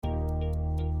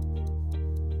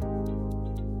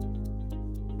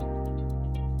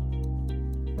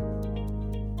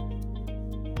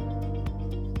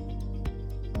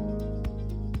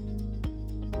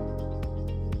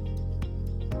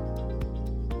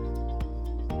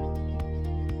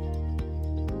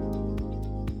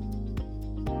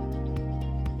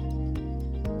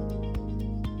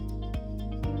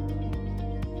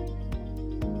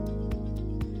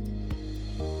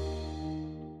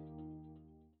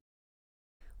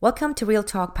Welcome to Real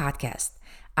Talk Podcast.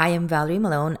 I am Valerie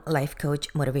Malone, life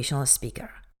coach, motivational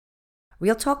speaker.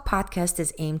 Real Talk Podcast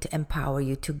is aimed to empower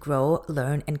you to grow,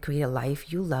 learn, and create a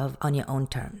life you love on your own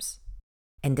terms.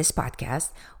 In this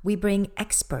podcast, we bring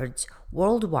experts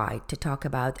worldwide to talk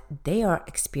about their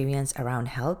experience around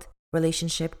health,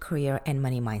 relationship, career, and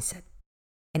money mindset.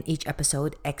 In each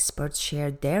episode, experts share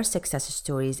their success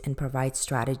stories and provide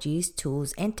strategies,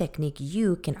 tools, and technique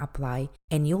you can apply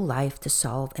in your life to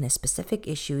solve a specific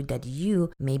issue that you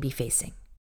may be facing.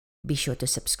 Be sure to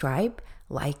subscribe,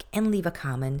 like, and leave a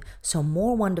comment so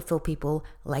more wonderful people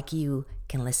like you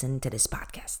can listen to this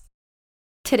podcast.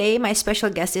 Today, my special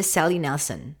guest is Sally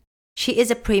Nelson. She is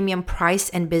a premium price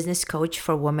and business coach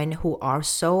for women who are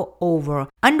so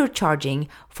undercharging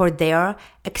for their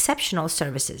exceptional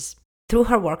services. Through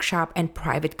her workshop and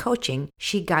private coaching,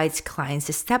 she guides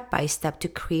clients step by step to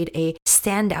create a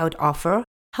standout offer,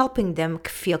 helping them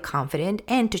feel confident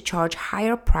and to charge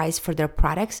higher price for their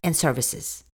products and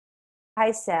services.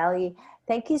 Hi, Sally.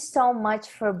 Thank you so much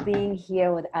for being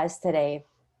here with us today.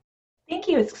 Thank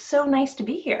you. It's so nice to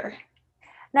be here.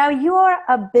 Now, you're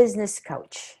a business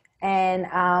coach, and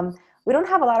we don't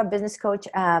have a lot of business coach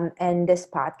in this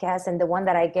podcast. And the one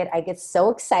that I get so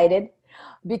excited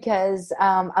because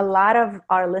a lot of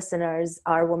our listeners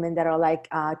are women that are like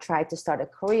try to start a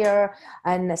career,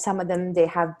 and some of them, they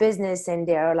have business and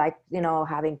they're like,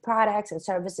 having products and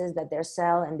services that they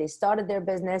sell, and they started their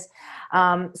business.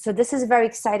 So this is very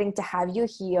exciting to have you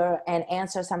here and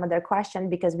answer some of their questions,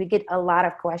 because we get a lot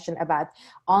of questions about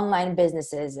online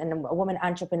businesses and women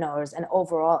entrepreneurs and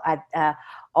overall at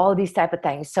all these type of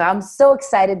things. So I'm so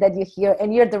excited that you're here,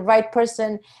 and you're the right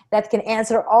person that can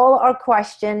answer all our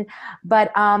questions.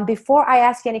 But before I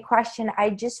ask any question, I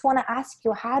just want to ask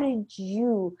you, how did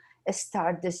you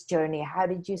start this journey? How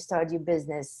did you start your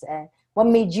business? What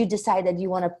made you decide that you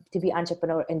want to be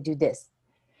entrepreneur and do this?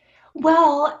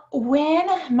 Well, when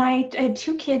I had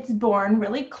two kids born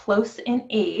really close in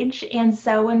age, and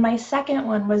so when my second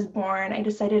one was born, I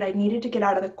decided I needed to get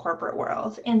out of the corporate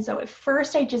world. And so at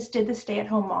first I just did the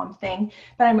stay-at-home mom thing,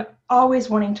 but I'm always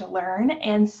wanting to learn.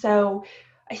 And so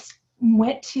I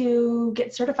went to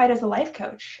get certified as a life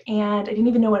coach, and I didn't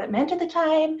even know what it meant at the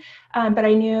time, but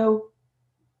I knew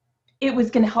it was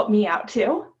going to help me out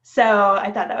too. So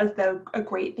I thought that was a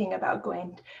great thing about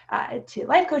going to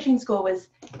life coaching school, was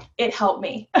it helped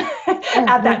me.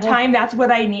 At that time, that's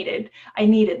what I needed. I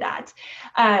needed that.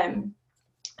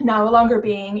 No longer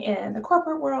being in the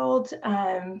corporate world,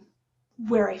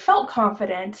 where I felt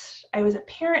confident. I was a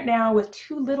parent now with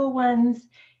two little ones,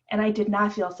 and I did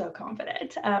not feel so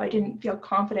confident. I didn't feel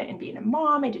confident in being a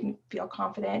mom. I didn't feel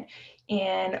confident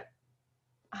in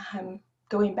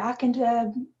going back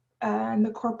into in the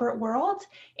corporate world.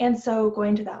 And so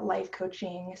going to that life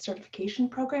coaching certification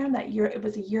program that year, it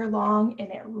was a year long, and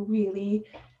it really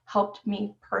helped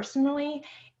me personally.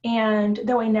 And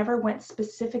though I never went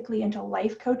specifically into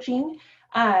life coaching,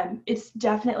 it's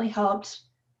definitely helped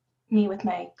me with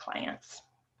my clients.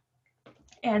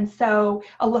 And so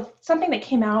something that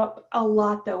came out a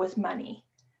lot though was money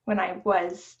when I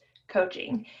was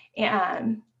coaching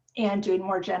and doing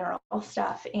more general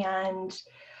stuff. And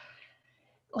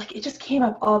like, it just came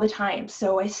up all the time.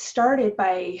 So I started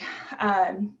by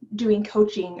doing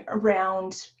coaching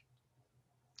around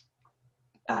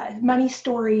money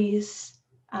stories,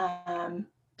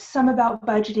 some about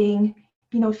budgeting,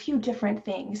 a few different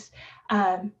things.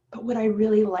 But what I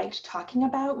really liked talking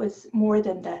about was more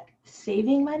than the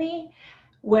saving money,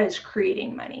 was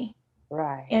creating money.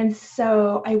 Right. And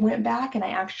so I went back and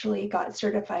I actually got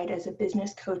certified as a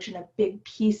business coach, and a big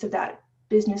piece of that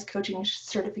business coaching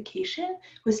certification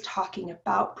was talking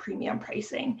about premium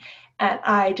pricing. And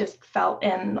I just fell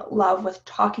in love with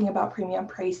talking about premium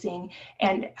pricing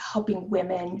and helping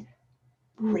women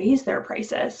raise their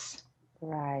prices.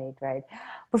 Right.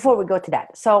 Before we go to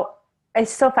that, so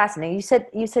it's so fascinating.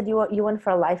 You said you went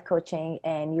for life coaching,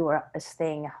 and you were a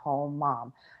staying at home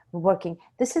mom working.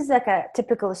 This is like a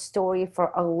typical story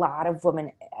for a lot of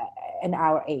women in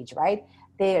our age, right?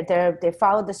 they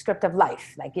follow the script of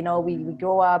life. Like, you know, we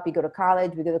grow up, we go to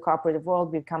college, we go to the corporate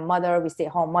world, we become mother, we stay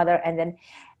home mother.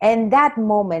 And that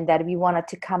moment that we wanted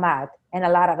to come out, and a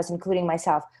lot of us, including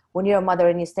myself, when you're a mother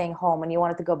and you're staying home and you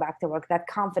wanted to go back to work, that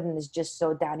confidence is just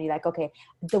so down. You're like, okay,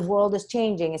 the world is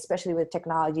changing, especially with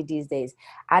technology these days.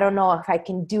 I don't know if I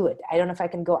can do it. I don't know if I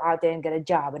can go out there and get a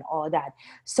job and all of that.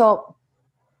 So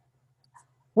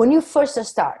when you first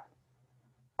start,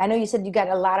 I know you said you got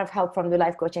a lot of help from the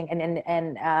life coaching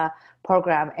and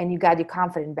program, and you got your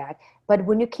confidence back. But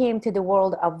when you came to the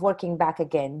world of working back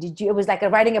again, it was like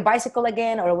riding a bicycle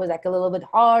again, or it was like a little bit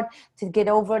hard to get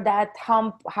over that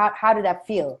hump? How did that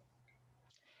feel?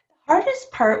 The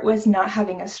hardest part was not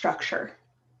having a structure.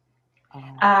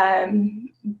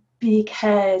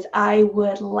 Because I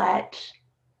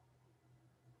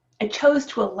chose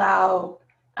to allow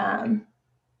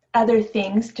other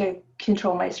things to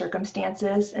control my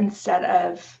circumstances instead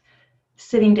of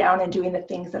sitting down and doing the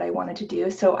things that I wanted to do.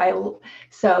 So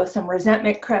some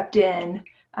resentment crept in,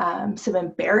 some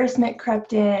embarrassment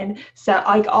crept in. So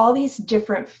like all these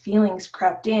different feelings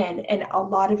crept in, and a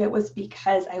lot of it was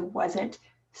because I wasn't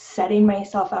setting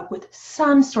myself up with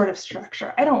some sort of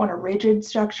structure. I don't want a rigid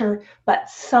structure, but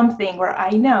something where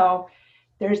I know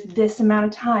there's this amount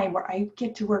of time where I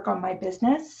get to work on my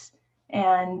business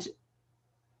and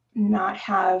not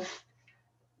have,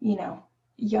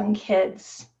 young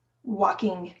kids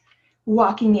walking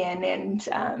in, and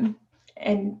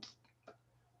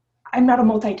I'm not a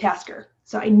multitasker.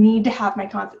 So I need to have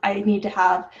I need to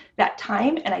have that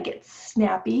time, and I get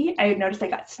snappy. I noticed I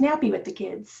got snappy with the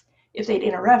kids if they'd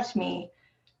interrupt me.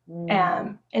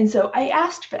 And so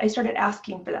I started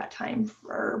asking for that time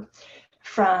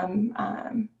from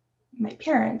my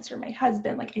parents or my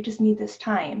husband. Like, I just need this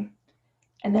time.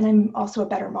 And then I'm also a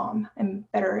better mom. I'm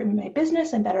better in my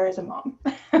business and better as a mom.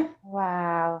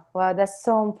 Wow. Wow. That's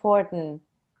so important.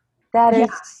 That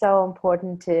is so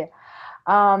important too.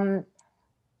 Now,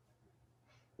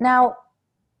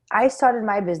 I started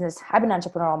my business. I've been an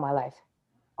entrepreneur all my life,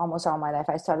 almost all my life.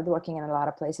 I started working in a lot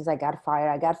of places. I got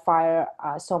fired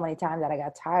so many times that I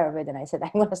got tired of it. And I said,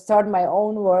 I'm going to start my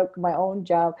own work, my own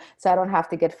job, so I don't have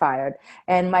to get fired.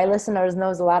 And a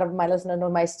lot of my listeners know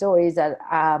my stories, that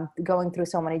going through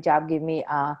so many jobs gave me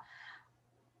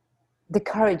the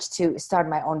courage to start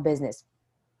my own business.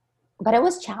 But it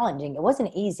was challenging. It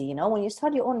wasn't easy. When you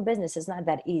start your own business, it's not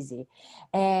that easy.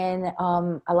 And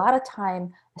a lot of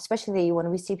time, especially when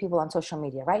we see people on social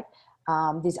media, right?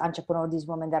 These entrepreneurs, these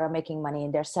women that are making money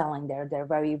and they're selling, they're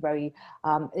very, very,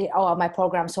 my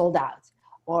program sold out,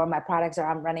 or my products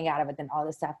I'm running out of it, and all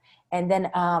this stuff. And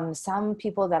then some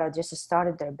people that are just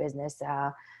started their business,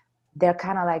 they're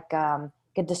kind of like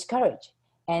get discouraged,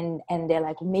 and they're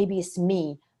like, maybe it's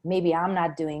me, maybe I'm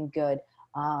not doing good.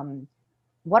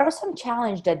 What are some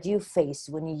challenges that you faced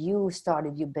when you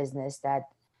started your business that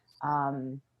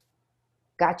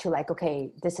got you like, okay,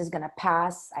 this is gonna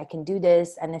pass, I can do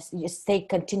this, and you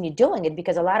continue doing it?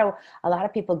 Because a lot of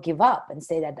people give up and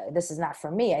say that this is not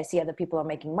for me. I see other people are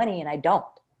making money and I don't.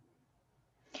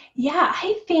 Yeah,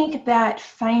 I think that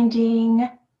finding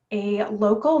a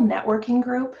local networking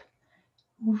group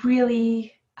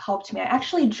really helped me. I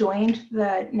actually joined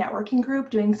the networking group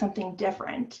doing something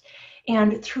different.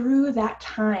 And through that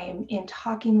time in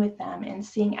talking with them and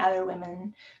seeing other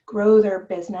women grow their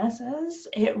businesses,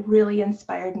 it really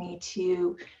inspired me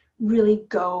to really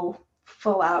go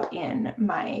full out in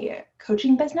my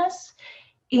coaching business.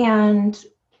 And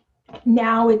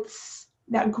now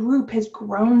that group has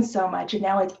grown so much, and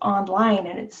now it's online,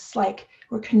 and it's like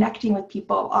we're connecting with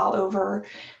people all over,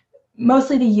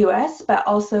 mostly the US, but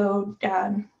also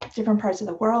different parts of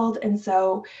the world. And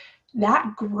so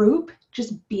that group,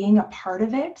 just being a part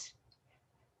of it,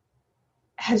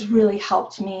 has really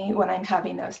helped me when I'm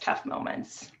having those tough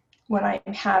moments, when I'm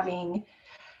having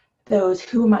those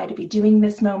who am I to be doing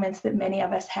this moments that many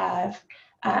of us have,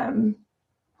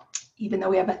 even though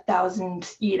we have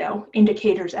 1,000,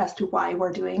 indicators as to why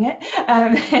we're doing it,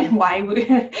 and why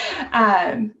we,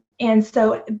 and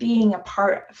so being a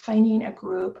part, finding a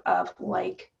group of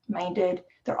like-minded,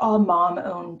 they're all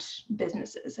mom-owned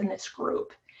businesses in this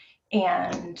group,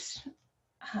 and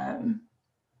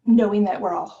knowing that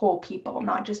we're all whole people,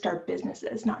 not just our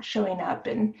businesses, not showing up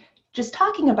and just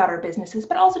talking about our businesses,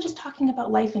 but also just talking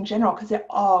about life in general, because it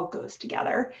all goes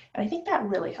together. And I think that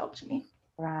really helped me.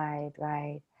 Right.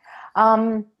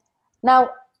 Now,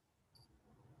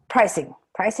 pricing.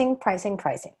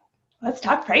 Let's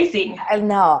talk pricing. I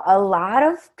know a lot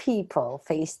of people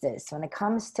face this when it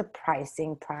comes to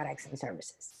pricing products and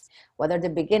services, whether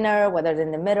they're beginner, whether they're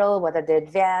in the middle, whether they're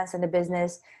advanced in the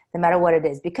business, no matter what it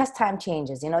is, because time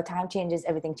changes, time changes,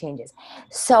 everything changes.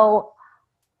 So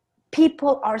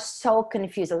people are so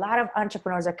confused. A lot of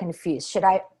entrepreneurs are confused. Should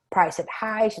I price it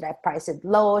high? Should I price it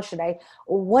low?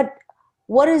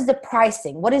 What is the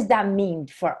pricing? What does that mean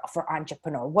for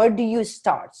entrepreneur? Where do you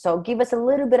start? So give us a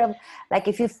little bit of, like,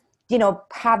 if you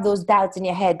have those doubts in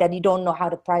your head that you don't know how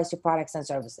to price your products and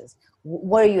services,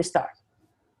 where do you start?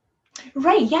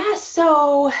 Right. Yeah.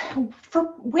 So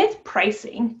with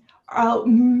pricing,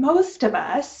 most of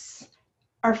us,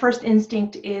 our first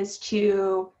instinct is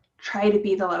to try to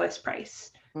be the lowest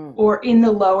price or in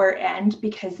the lower end,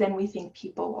 because then we think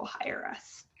people will hire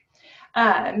us.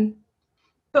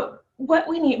 But what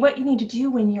you need to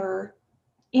do when you're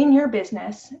in your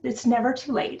business, it's never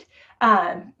too late.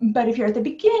 But if you're at the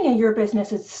beginning of your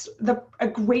business, it's a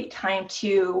great time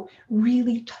to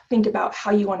really think about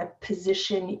how you want to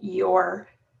position your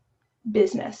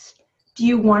business. Do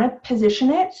you want to position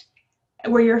it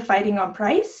where you're fighting on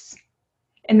price?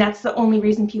 And that's the only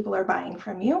reason people are buying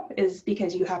from you, is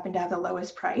because you happen to have the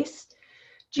lowest price.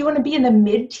 Do you want to be in the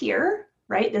mid-tier,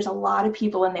 right? There's a lot of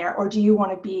people in there. Or do you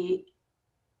want to be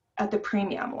at the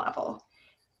premium level?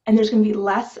 And there's going to be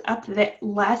less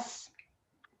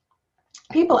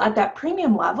people at that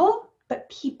premium level, but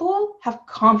people have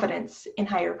confidence in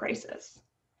higher prices.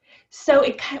 So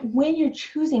when you're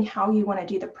choosing how you want to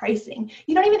do the pricing,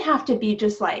 you don't even have to be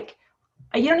just like,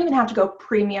 you don't even have to go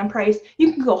premium price.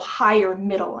 You can go higher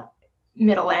middle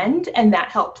end, and that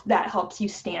helps you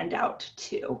stand out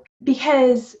too.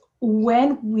 Because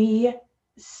when we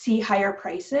see higher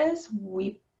prices,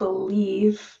 we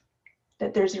believe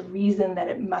that there's a reason that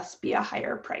it must be a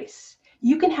higher price.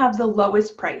 You can have the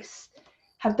lowest price,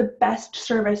 have the best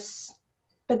service,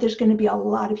 but there's going to be a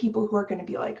lot of people who are going to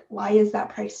be like, why is that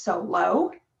price so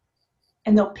low?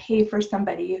 And they'll pay for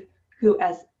somebody who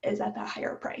is at that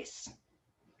higher price.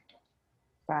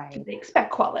 Right. They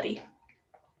expect quality.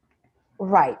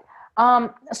 Right.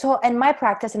 So in my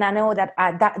practice, and I know that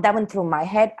that went through my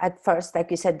head at first,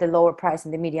 like you said, the lower price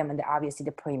and the medium and obviously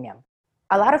the premium.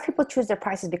 A lot of people choose their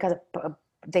prices because of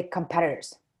the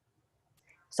competitors.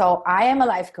 So I am a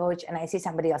life coach and I see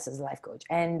somebody else as a life coach,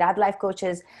 and that life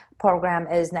coach's program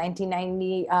is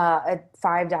 $19.95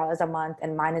 $5 a month,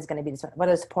 and mine is going to be this one,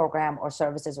 whether it's program or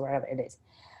services, wherever it is.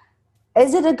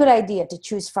 Is it a good idea to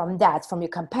choose from your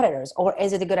competitors, or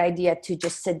is it a good idea to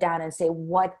just sit down and say,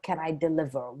 what can I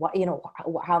deliver? What,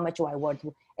 how much do I work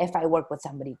if I work with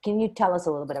somebody? Can you tell us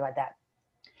a little bit about that?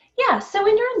 Yeah, so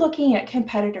when you're looking at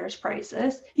competitors'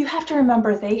 prices, you have to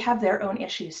remember they have their own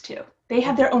issues too. They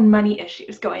have their own money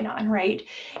issues going on, right?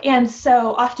 And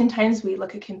so oftentimes we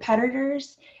look at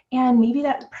competitors and maybe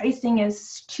that pricing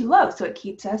is too low, so it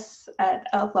keeps us at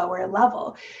a lower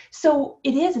level. So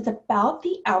it's about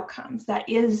the outcomes. That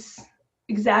is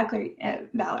exactly,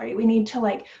 Valerie. We need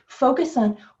to focus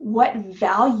on what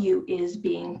value is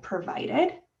being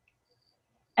provided,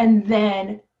 and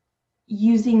then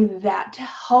using that to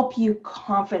help you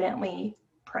confidently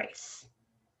price.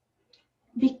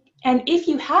 And if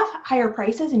you have higher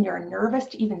prices and you're nervous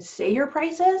to even say your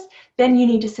prices, then you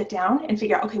need to sit down and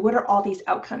figure out, okay, what are all these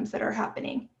outcomes that are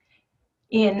happening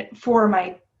for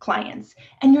my clients?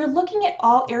 And you're looking at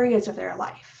all areas of their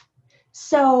life.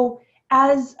 So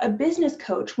as a business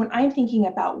coach, when I'm thinking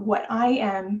about what I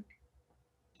am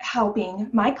helping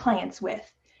my clients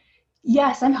with,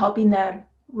 yes, I'm helping them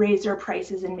raise their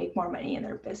prices and make more money in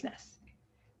their business.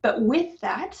 But with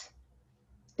that,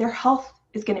 their health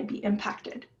is going to be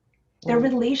impacted. Their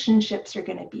relationships are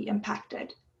going to be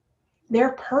impacted.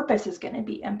 Their purpose is going to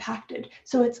be impacted.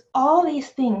 So it's all these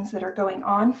things that are going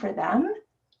on for them.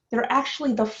 They're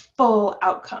actually the full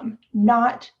outcome,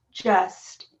 not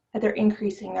just that they're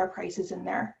increasing their prices in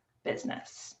their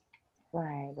business.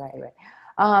 Right.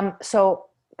 So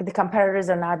the competitors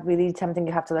are not really something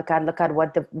you have to look at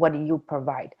what do you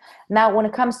provide. Now, when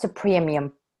it comes to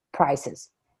premium prices,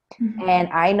 and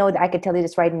I know that I can tell you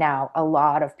this right now, a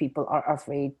lot of people are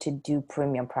afraid to do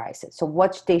premium prices. So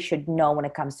what they should know when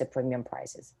it comes to premium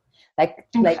prices, like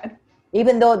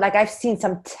even though I've seen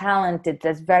some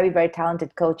there's very, very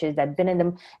talented coaches that have been in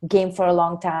the game for a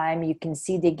long time. You can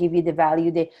see they give you the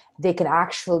value. They can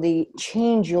actually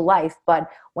change your life. But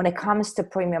when it comes to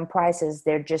premium prices,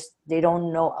 they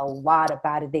don't know a lot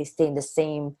about it. They stay in the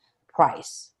same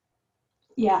price.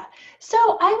 Yeah.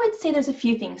 So I would say there's a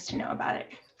few things to know about it.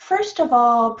 First of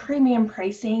all, premium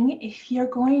pricing, if you're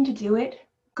going to do it,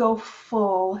 go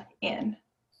full in.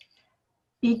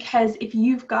 Because if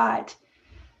you've got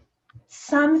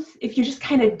if you're just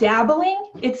kind of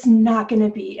dabbling, it's not going to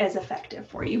be as effective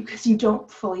for you because you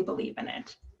don't fully believe in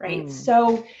it, right?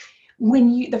 So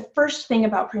the first thing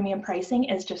about premium pricing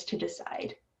is just to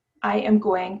decide, I am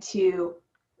going to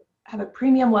have a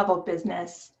premium level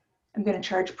business. I'm going to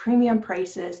charge premium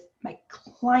prices. my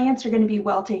clients are going to be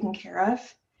well taken care of,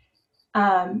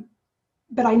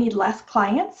 but I need less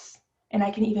clients and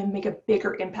I can even make a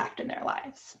bigger impact in their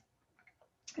lives.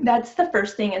 That's the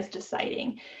first thing, is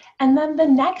deciding. And then the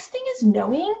next thing is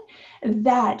knowing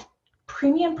that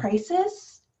premium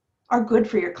prices are good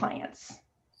for your clients.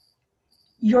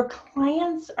 Your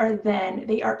clients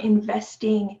they are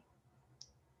investing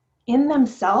in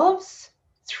themselves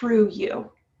through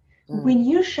you. When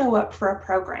you show up for a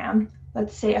program,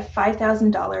 let's say a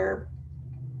 $5,000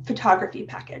 photography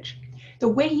package, the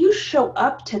way you show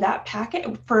up to that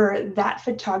packet for that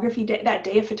photography day, that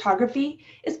day of photography,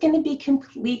 is going to be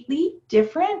completely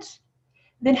different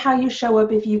than how you show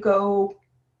up if you go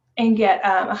and get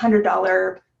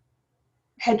 $100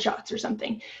 headshots or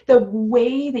something. The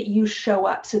way that you show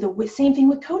up. So the same thing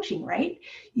with coaching, right?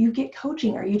 You get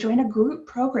coaching or you join a group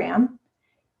program.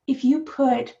 If you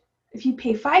pay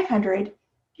 $500,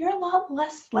 you're a lot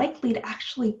less likely to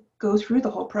actually go through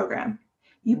the whole program.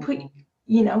 You pay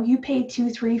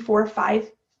 $2,000, $3,000, $4,000,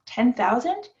 $5,000,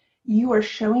 $10,000, you are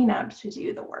showing up to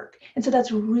do the work. And so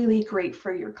that's really great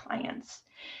for your clients.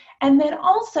 And then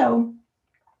also,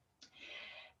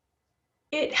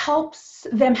 it helps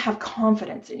them have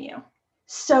confidence in you.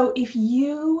 So if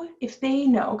they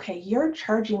know, okay, you're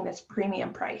charging this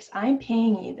premium price, I'm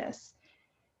paying you this,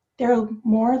 they're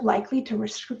more likely to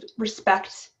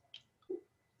respect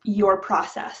your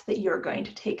process that you're going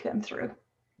to take them through,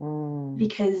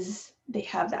 because they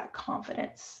have that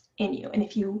confidence in you. And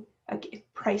if you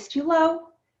price too low,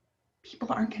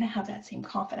 people aren't going to have that same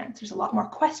confidence. There's a lot more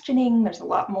questioning. There's a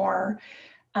lot more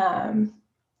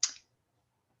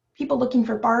people looking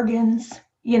for bargains,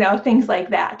 things like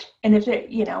that. And if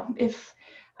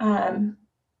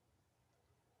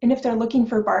they're looking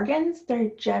for bargains, they're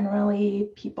generally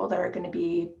people that are going to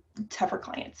be tougher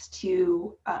clients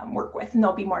to work with, and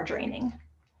they'll be more draining.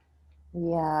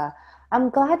 Yeah, I'm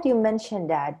glad you mentioned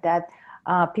that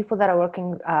people that are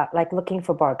working, looking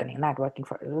for bargaining,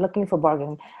 looking for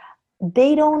bargaining,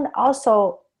 they don't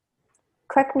also,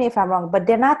 correct me if I'm wrong, but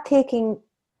they're not taking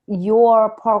your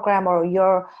program or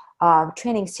your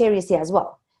training seriously as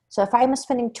well. So if I'm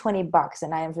spending $20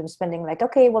 and I am spending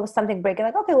something breaking,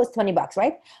 okay, it was $20,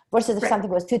 right? Versus if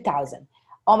something was $2,000.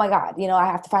 Oh my God, I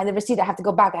have to find the receipt. I have to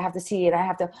go back. I have to see it.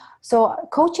 So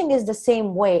coaching is the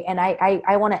same way. And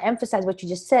I want to emphasize what you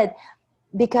just said,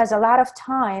 because a lot of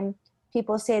time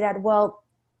people say that, well,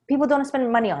 people don't spend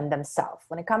money on themselves.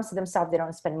 When it comes to themselves, they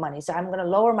don't spend money. So I'm going to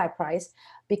lower my price,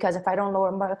 because if I don't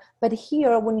but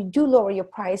here, when you do lower your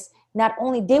price, not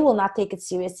only they will not take it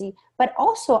seriously, but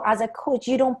also as a coach,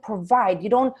 you don't provide, you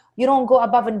don't go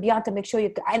above and beyond to make sure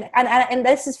you, and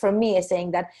this is for me, is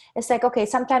saying that it's like, okay,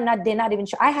 sometimes they're not even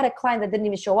sure. I had a client that didn't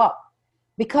even show up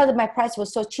because my price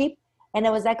was so cheap. And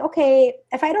it was like, okay,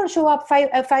 if I don't show up,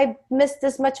 if I miss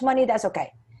this much money, that's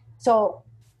okay. So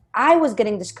I was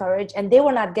getting discouraged, and they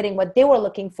were not getting what they were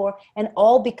looking for, and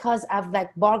all because of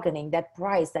bargaining that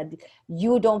price, that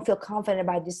you don't feel confident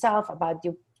about yourself, about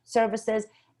your services,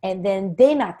 and then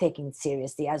they're not taking it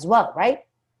seriously as well, right?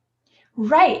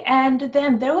 Right, and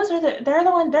then they're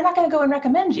the ones, they're not going to go and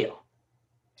recommend you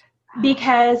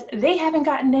because they haven't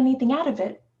gotten anything out of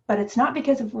it. But it's not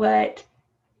because of what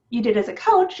you did as a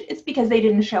coach; it's because they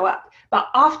didn't show up. But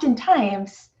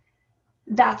oftentimes,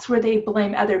 that's where they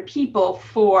blame other people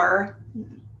for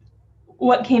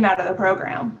what came out of the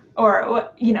program or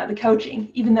what, the coaching,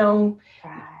 even though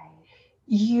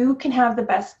you can have the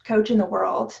best coach in the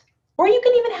world, or you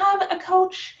can even have a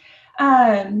coach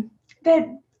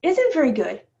that isn't very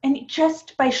good. And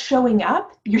just by showing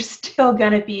up, you're still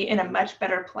going to be in a much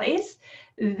better place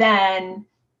than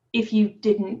if you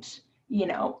didn't,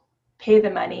 pay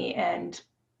the money and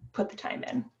put the time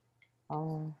in.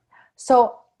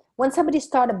 So when somebody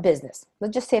start a business,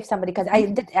 let's just say if somebody, because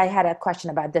I had a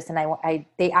question about this, and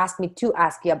they asked me to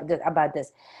ask you about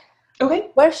this.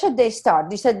 Okay. Where should they start?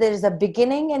 You said there's a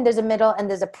beginning and there's a middle and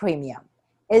there's a premium.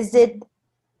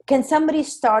 Can somebody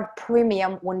start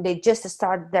premium when they just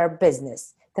start their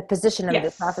business? The position of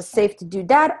the process safe to do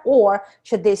that, or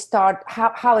should they start?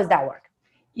 How does that work?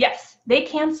 Yes, they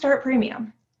can start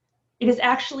premium. It is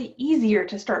actually easier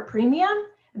to start premium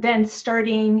than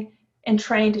starting and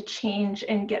trying to change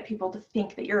and get people to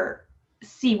think that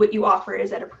see what you offer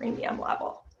is at a premium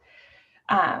level.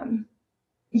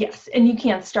 Yes, and you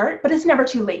can start, but it's never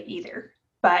too late either.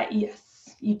 But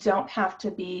yes, you don't have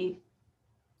to be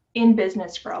in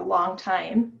business for a long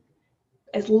time,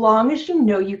 as long as you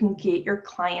know you can get your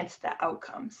clients the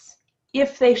outcomes.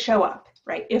 If they show up,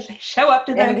 right? If they show up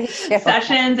to the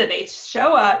sessions and they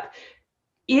show up,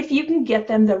 if you can get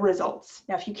them the results.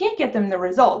 Now, if you can't get them the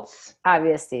results,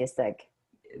 obviously it's like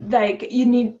you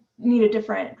need a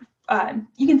different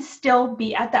you can still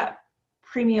be at that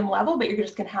premium level, but you're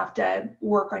just going to have to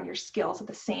work on your skills at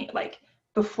the same, like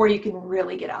before you can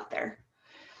really get out there.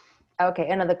 Okay,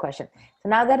 another question. So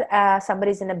now that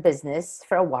somebody's in a business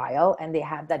for a while and they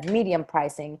have that medium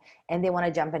pricing and they want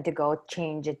to jump in to go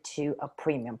change it to a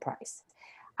premium price.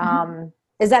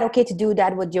 Is that okay to do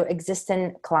that with your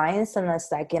existing clients? And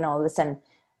it's like, listen,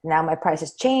 now my price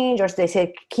has changed, or they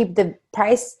say keep the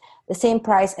price, the same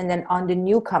price, and then on the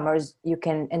newcomers, you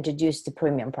can introduce the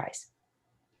premium price?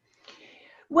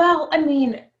 Well, I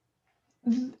mean,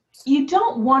 you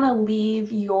don't want to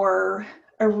leave your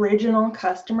original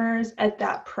customers at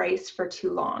that price for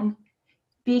too long,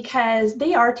 because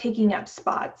they are taking up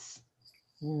spots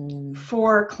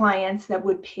for clients that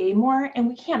would pay more, and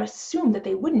we can't assume that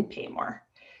they wouldn't pay more.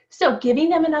 So giving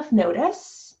them enough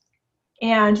notice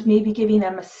and maybe giving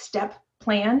them a step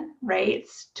plan, right,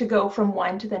 to go from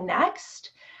one to the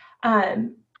next.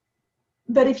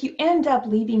 But if you end up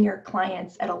leaving your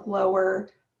clients at a lower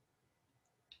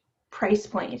price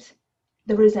point,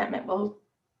 the resentment will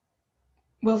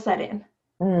set in.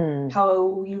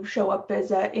 How you show up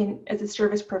as a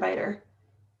service provider,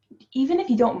 even if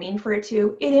you don't mean for it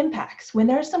to, it impacts. When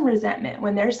there's some resentment,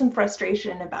 when there's some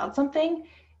frustration about something,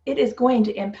 it is going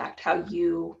to impact how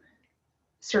you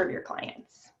serve your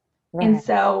clients. Right. And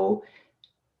so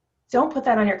don't put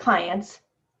that on your clients,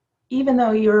 even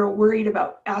though you're worried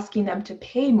about asking them to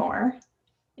pay more.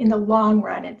 In the long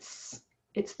run, it's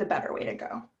the better way to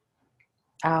go.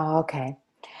 Oh, okay.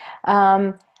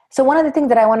 So one of the things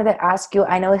that I wanted to ask you,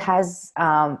 I know it has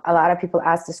a lot of people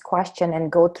ask this question and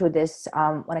go through this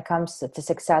when it comes to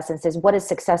success, and says, what does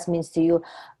success means to you?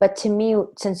 But to me,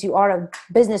 since you are a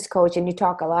business coach and you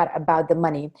talk a lot about the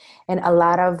money, and a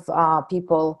lot of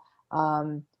people,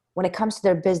 when it comes to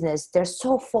their business, they're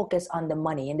so focused on the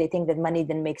money, and they think that money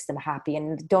then makes them happy.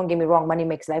 And don't get me wrong, money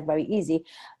makes life very easy.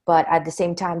 But at the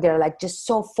same time, they're like just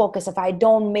so focused. If I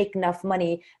don't make enough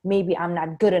money, maybe I'm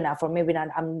not good enough, or maybe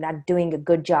I'm not doing a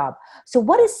good job. So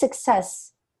what is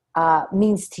success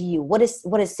means to you? What is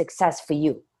success for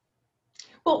you?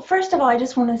 Well, first of all, I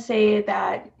just want to say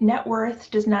that net worth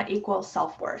does not equal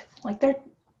self-worth. Like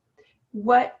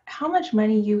how much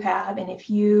money you have, and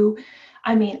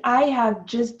I have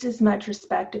just as much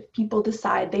respect if people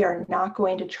decide they are not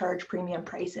going to charge premium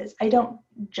prices. I don't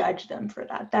judge them for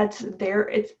that.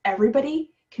 It's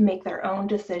everybody can make their own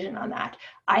decision on that.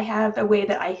 I have a way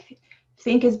that I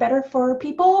think is better for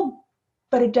people,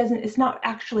 but it's not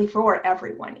actually for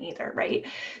everyone either, right?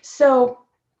 So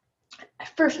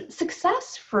for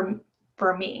success for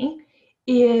me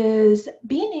is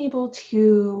being able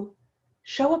to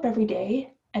show up every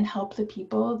day and help the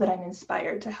people that I'm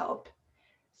inspired to help.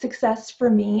 Success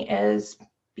for me is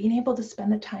being able to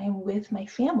spend the time with my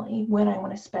family when I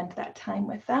want to spend that time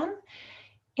with them.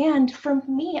 And for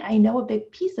me, I know a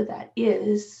big piece of that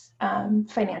is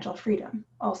financial freedom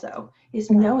also,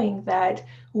 is knowing that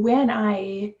when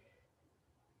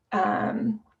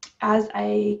as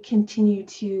I continue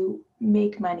to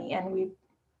make money and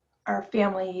our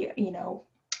family,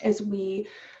 as we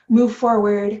move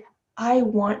forward, I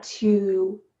want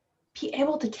to be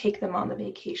able to take them on the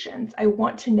vacations. I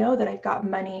want to know that I've got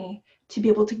money to be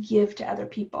able to give to other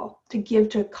people, to give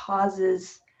to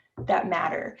causes that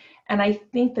matter. And I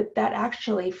think that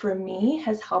actually for me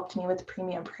has helped me with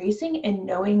premium pricing, and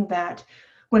knowing that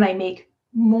when I make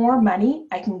more money,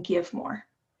 I can give more.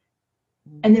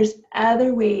 And there's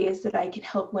other ways that I can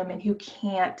help women who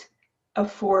can't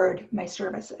afford my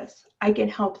services. I can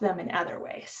help them in other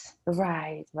ways.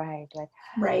 Right.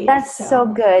 That's so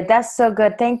good. That's so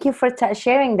good. Thank you for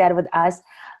sharing that with us,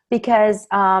 because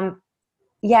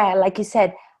like you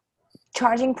said,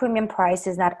 charging premium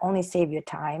prices not only save your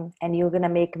time and you're going to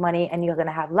make money and you're going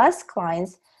to have less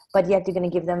clients, but yet you're going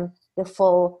to give them the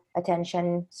full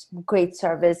attention, great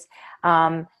service.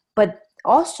 But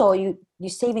also you're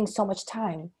saving so much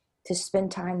time to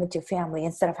spend time with your family.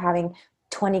 Instead of having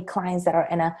 20 clients that are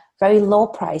in a very low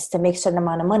price to make a certain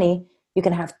amount of money, you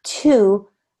can have 2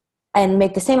 and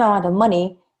make the same amount of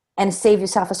money and save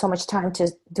yourself so much time to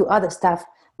do other stuff.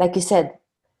 Like you said,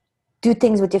 do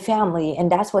things with your family. And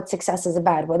that's what success is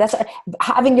about. Well, that's what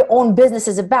having your own business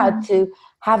is about, to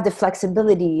have the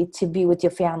flexibility to be with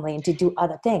your family and to do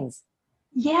other things.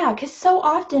 Yeah, because so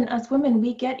often as women,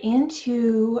 we get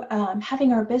into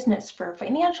having our business for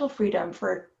financial freedom,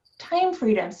 for time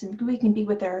freedom, so we can be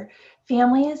with our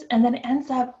families, and then it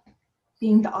ends up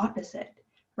being the opposite,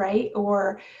 right?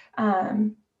 Or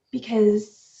and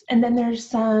then there's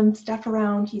some stuff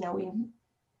around,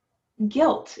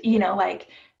 guilt, like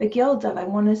the guilt of I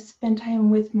want to spend time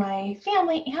with my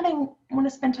family and I want to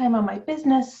spend time on my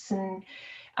business.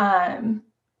 And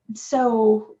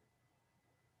so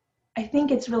I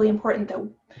think it's really important that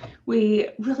we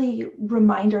really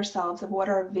remind ourselves of what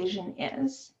our vision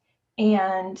is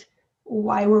and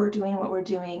why we're doing what we're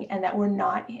doing, and that we're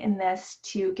not in this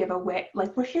to give away.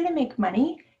 Like, we're here to make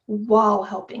money while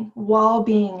helping, while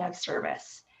being of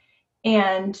service.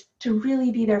 And to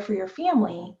really be there for your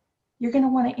family, you're going to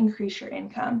want to increase your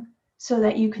income so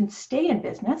that you can stay in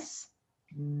business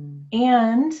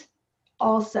and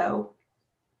also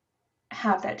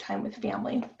have that time with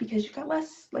family, because you've got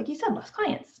less, like you said, less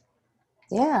clients.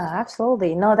 Yeah,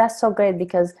 absolutely. No, that's so great,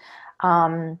 because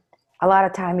a lot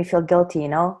of time you feel guilty,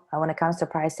 when it comes to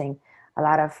pricing. A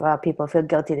lot of people feel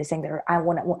guilty. They think that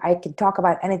I can talk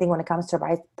about anything when it comes to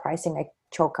pricing. I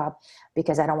choke up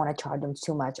because I don't want to charge them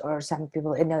too much. Or some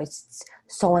people, it's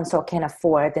so and so can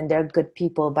afford, and they're good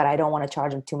people, but I don't want to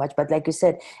charge them too much. But like you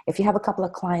said, if you have a couple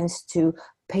of clients to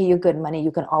pay you good money,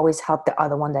 you can always help the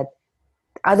other one that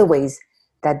other ways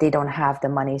that they don't have the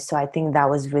money. So I think that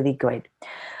was really great.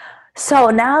 So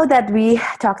now that we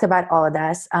talked about all of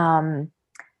this,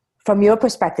 from your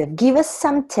perspective, give us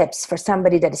some tips for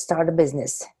somebody that started a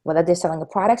business, whether they're selling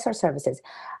products or services.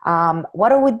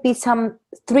 What would be some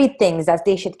 3 things that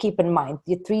they should keep in mind?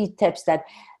 The 3 tips that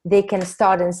they can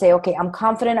start and say, okay, I'm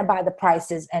confident about the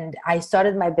prices and I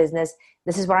started my business.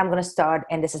 This is where I'm going to start,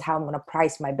 and this is how I'm going to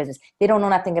price my business. They don't know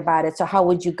nothing about it. So how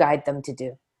would you guide them to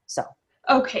do so?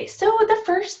 Okay, so the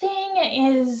first thing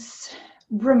is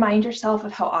remind yourself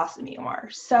of how awesome you are.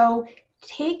 So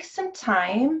take some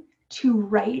time to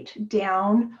write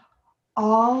down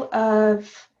all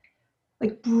of,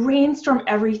 like, brainstorm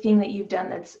everything that you've done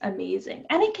that's amazing.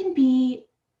 And it can be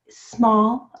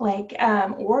small, like,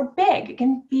 or big. It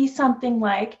can be something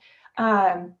like,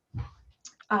 I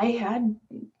had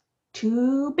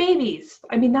 2 babies.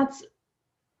 I mean,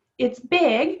 it's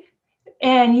big,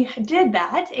 and you did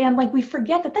that, and like, we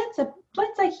forget that that's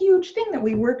a huge thing that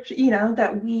we worked,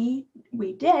 that we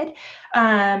did.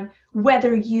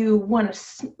 Whether you won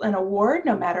an award,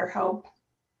 no matter how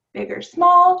big or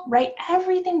small, write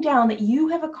everything down that you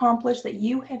have accomplished, that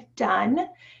you have done.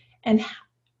 And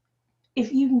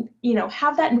if you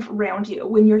have that around you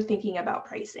when you're thinking about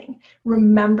pricing,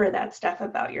 remember that stuff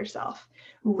about yourself.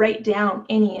 Write down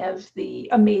any of the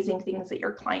amazing things that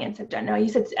your clients have done. Now, you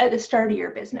said at the start of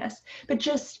your business, but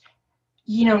just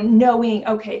knowing,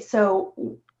 okay,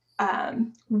 so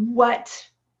what,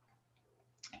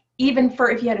 even for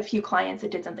if you had a few clients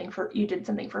that did something for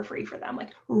free for them,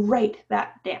 like, write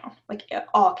that down. Like, it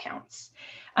all counts.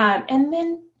 And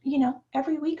then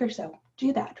every week or so,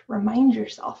 do that. Remind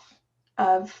yourself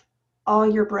of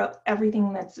all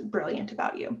everything that's brilliant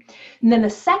about you. And then the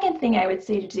second thing I would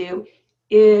say to do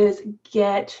is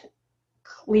get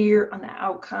clear on the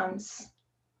outcomes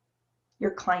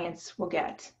your clients will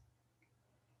get.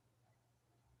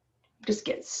 Just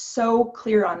get so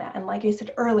clear on that. And like I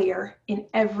said earlier, in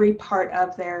every part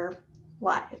of their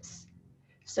lives.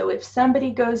 So if somebody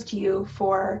goes to you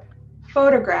for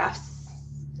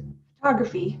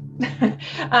photography,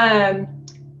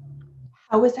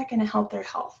 how is that going to help their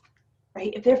health,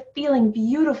 right? If they're feeling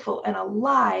beautiful and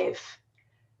alive,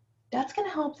 that's going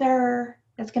to help their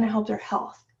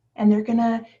health. And they're going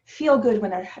to feel good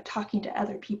when they're talking to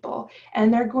other people.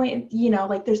 And they're going,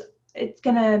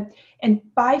 and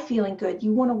by feeling good,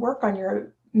 you want to work on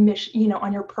your mission,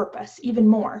 on your purpose even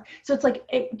more. So it's like,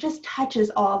 it just touches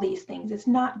all these things. It's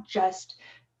not just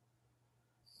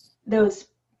those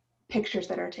pictures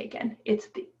that are taken. It's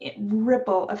the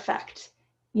ripple effect,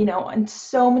 on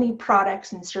so many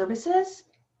products and services.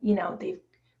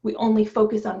 We only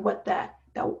focus on what the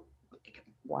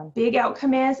one big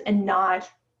outcome is, and not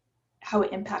how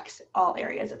it impacts all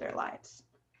areas of their lives.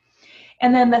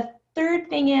 And then the third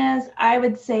thing is, I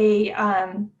would say,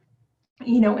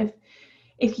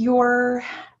 if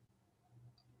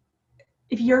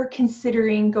you're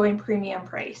considering going premium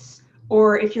price,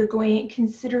 or if you're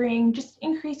considering just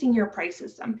increasing your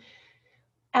prices some,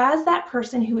 as that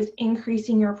person who is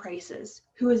increasing your prices,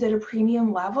 who is at a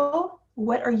premium level,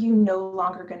 what are you no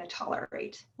longer going to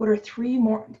tolerate? What are 3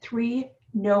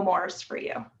 no mores for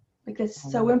you? Like,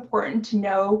 that's so important to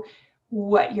know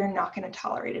what you're not going to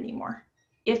tolerate anymore.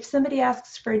 If somebody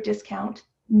asks for a discount,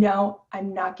 no,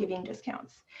 I'm not giving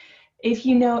discounts. If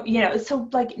so,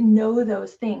 like, know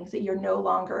those things that you're no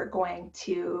longer going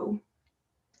to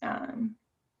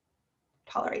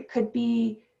tolerate. Could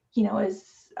be,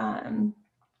 as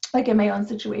like in my own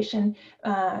situation,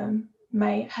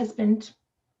 my husband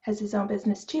has his own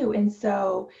business too. And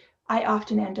so I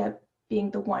often end up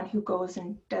being the one who goes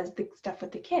and does the stuff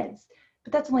with the kids.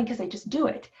 but that's only because I just do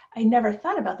it. I never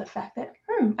thought about the fact that,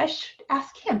 I should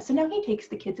ask him. So now he takes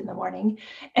the kids in the morning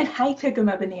and I pick them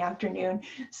up in the afternoon,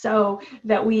 so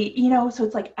that we, so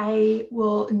it's like, I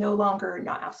will no longer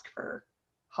not ask for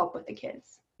help with the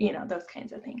kids, those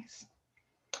kinds of things.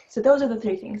 So those are the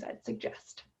 3 things I'd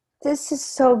suggest. This is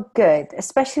so good,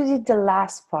 especially the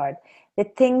last part. The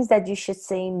things that you should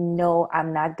say, no,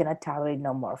 I'm not going to tolerate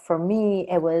no more. For me,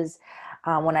 it was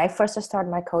when I first started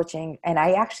my coaching, and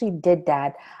I actually did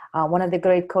that. One of the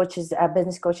great coaches,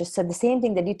 business coaches, said the same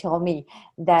thing that you told me,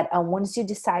 that once you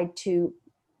decide to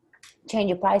change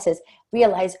your prices,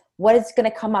 realize what is going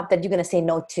to come up that you're going to say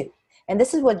no to. And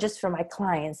this is what just for my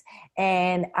clients.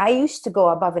 And I used to go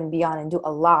above and beyond and do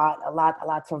a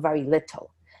lot for very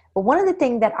little. But one of the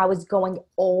things that I was going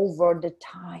over the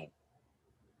time,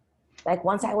 like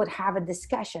once I would have a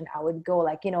discussion, I would go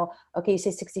like, okay, you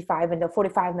say 65 and the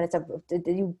 45 minutes of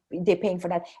they're paying for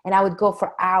that. And I would go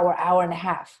for hour and a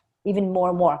half, even more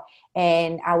and more.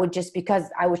 And I would just, because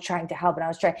I was trying to help and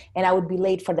I would be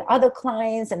late for the other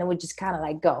clients, and it would just kind of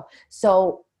like go.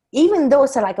 So even though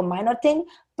it's like a minor thing,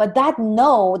 but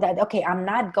okay, I'm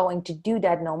not going to do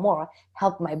that no more,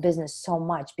 helped my business so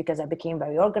much, because I became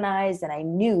very organized and I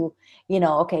knew,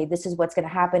 okay, this is what's going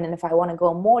to happen. And if I want to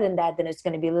go more than that, then it's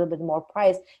going to be a little bit more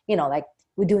price, like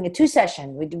we're doing a 2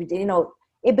 session,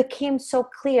 it became so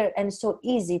clear and so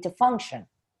easy to function.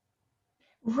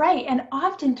 Right. And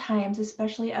oftentimes,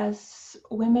 especially as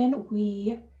women,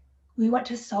 we want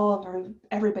to solve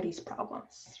everybody's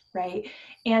problems, right?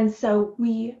 And so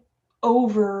we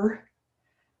overgive.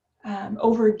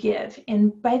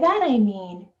 And by that, I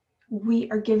mean, we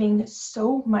are giving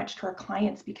so much to our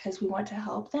clients because we want to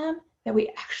help them that we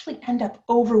actually end up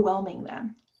overwhelming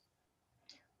them,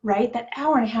 right? That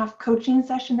hour and a half coaching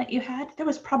session that you had, there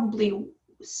was probably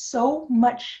so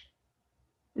much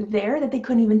there that they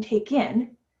couldn't even take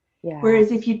in. Yeah.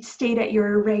 Whereas if you stayed at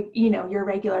your your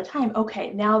regular time,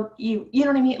 okay, now you know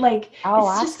what I mean? Like,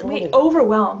 it's just we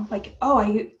overwhelm. Like,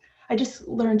 I just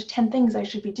learned 10 things I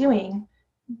should be doing,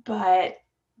 but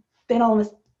then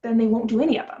then they won't do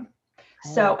any of them.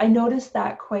 So I noticed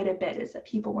that quite a bit, is that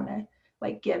people want to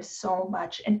like give so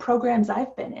much. And programs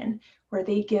I've been in where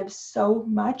they give so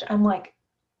much, I'm like,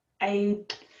 I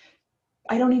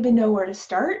don't even know where to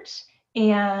start.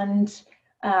 And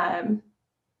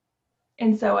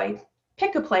so I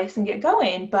pick a place and get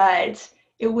going, but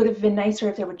it would have been nicer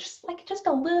if they were just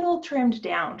a little trimmed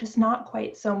down, just not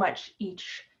quite so much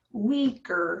each week,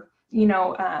 or,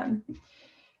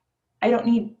 I don't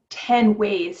need 10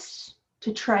 ways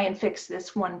to try and fix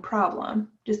this one problem.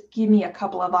 Just give me a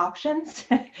couple of options,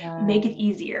 make it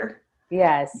easier.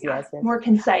 Yes. More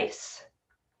concise.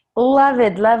 Love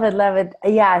it.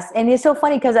 Yes. And it's so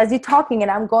funny because as you're talking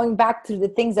and I'm going back through the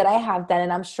things that I have done,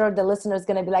 and I'm sure the listener is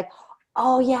going to be like,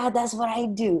 oh yeah, that's what I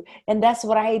do. And that's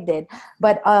what I did.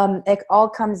 But it all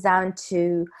comes down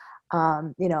to,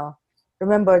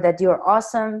 remember that you're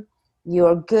awesome.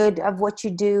 You're good at what you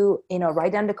do,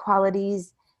 write down the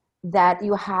qualities that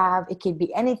you have. It could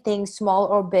be anything, small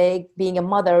or big. Being a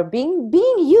mother, being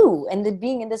you, and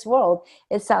being in this world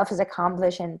itself is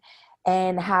accomplished,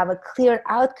 and have a clear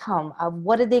outcome of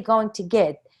what are they going to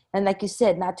get. And like you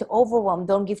said, not to overwhelm,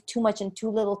 don't give too much in too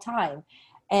little time.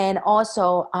 And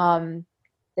also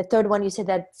the third one, you said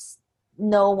that's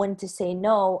know when to say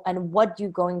no and what you're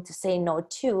going to say no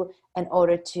to in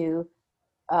order to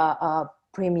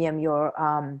premium your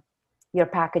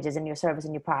packages and your service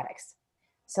and your products.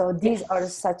 So these are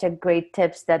such a great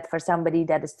tips that for somebody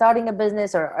that is starting a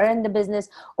business or in the business,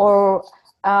 or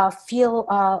feel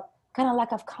kind of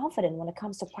lack of confidence when it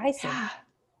comes to pricing.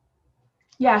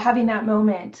 Yeah, having that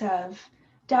moment of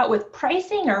doubt with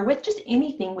pricing or with just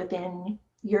anything within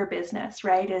your business,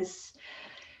 right, is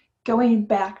going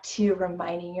back to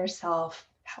reminding yourself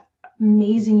how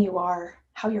amazing you are,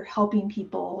 how you're helping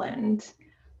people, and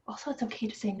also it's okay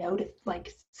to say no to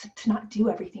not do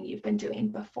everything you've been doing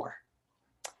before.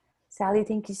 Sally,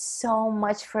 thank you so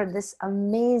much for this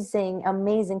amazing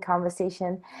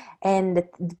conversation and the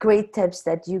great tips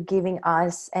that you're giving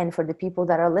us, and for the people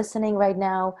that are listening right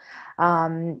now.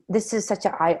 This is such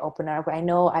an eye-opener. I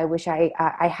know I wish I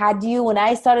had you when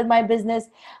I started my business,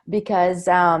 because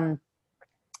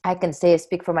I can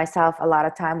speak for myself. A lot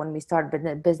of time when we start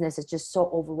business, it's just so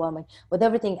overwhelming with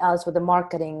everything else, with the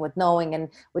marketing, with knowing, and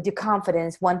with your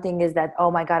confidence. One thing is that,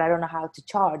 oh my God, I don't know how to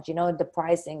charge, the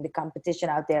pricing, the competition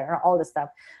out there, and all the stuff.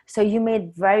 So you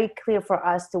made very clear for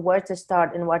us to where to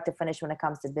start and where to finish when it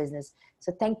comes to business.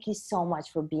 So thank you so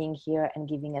much for being here and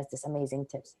giving us this amazing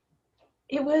tips.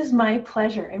 It was my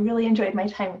pleasure. I really enjoyed my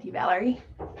time with you, Valerie.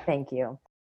 Thank you.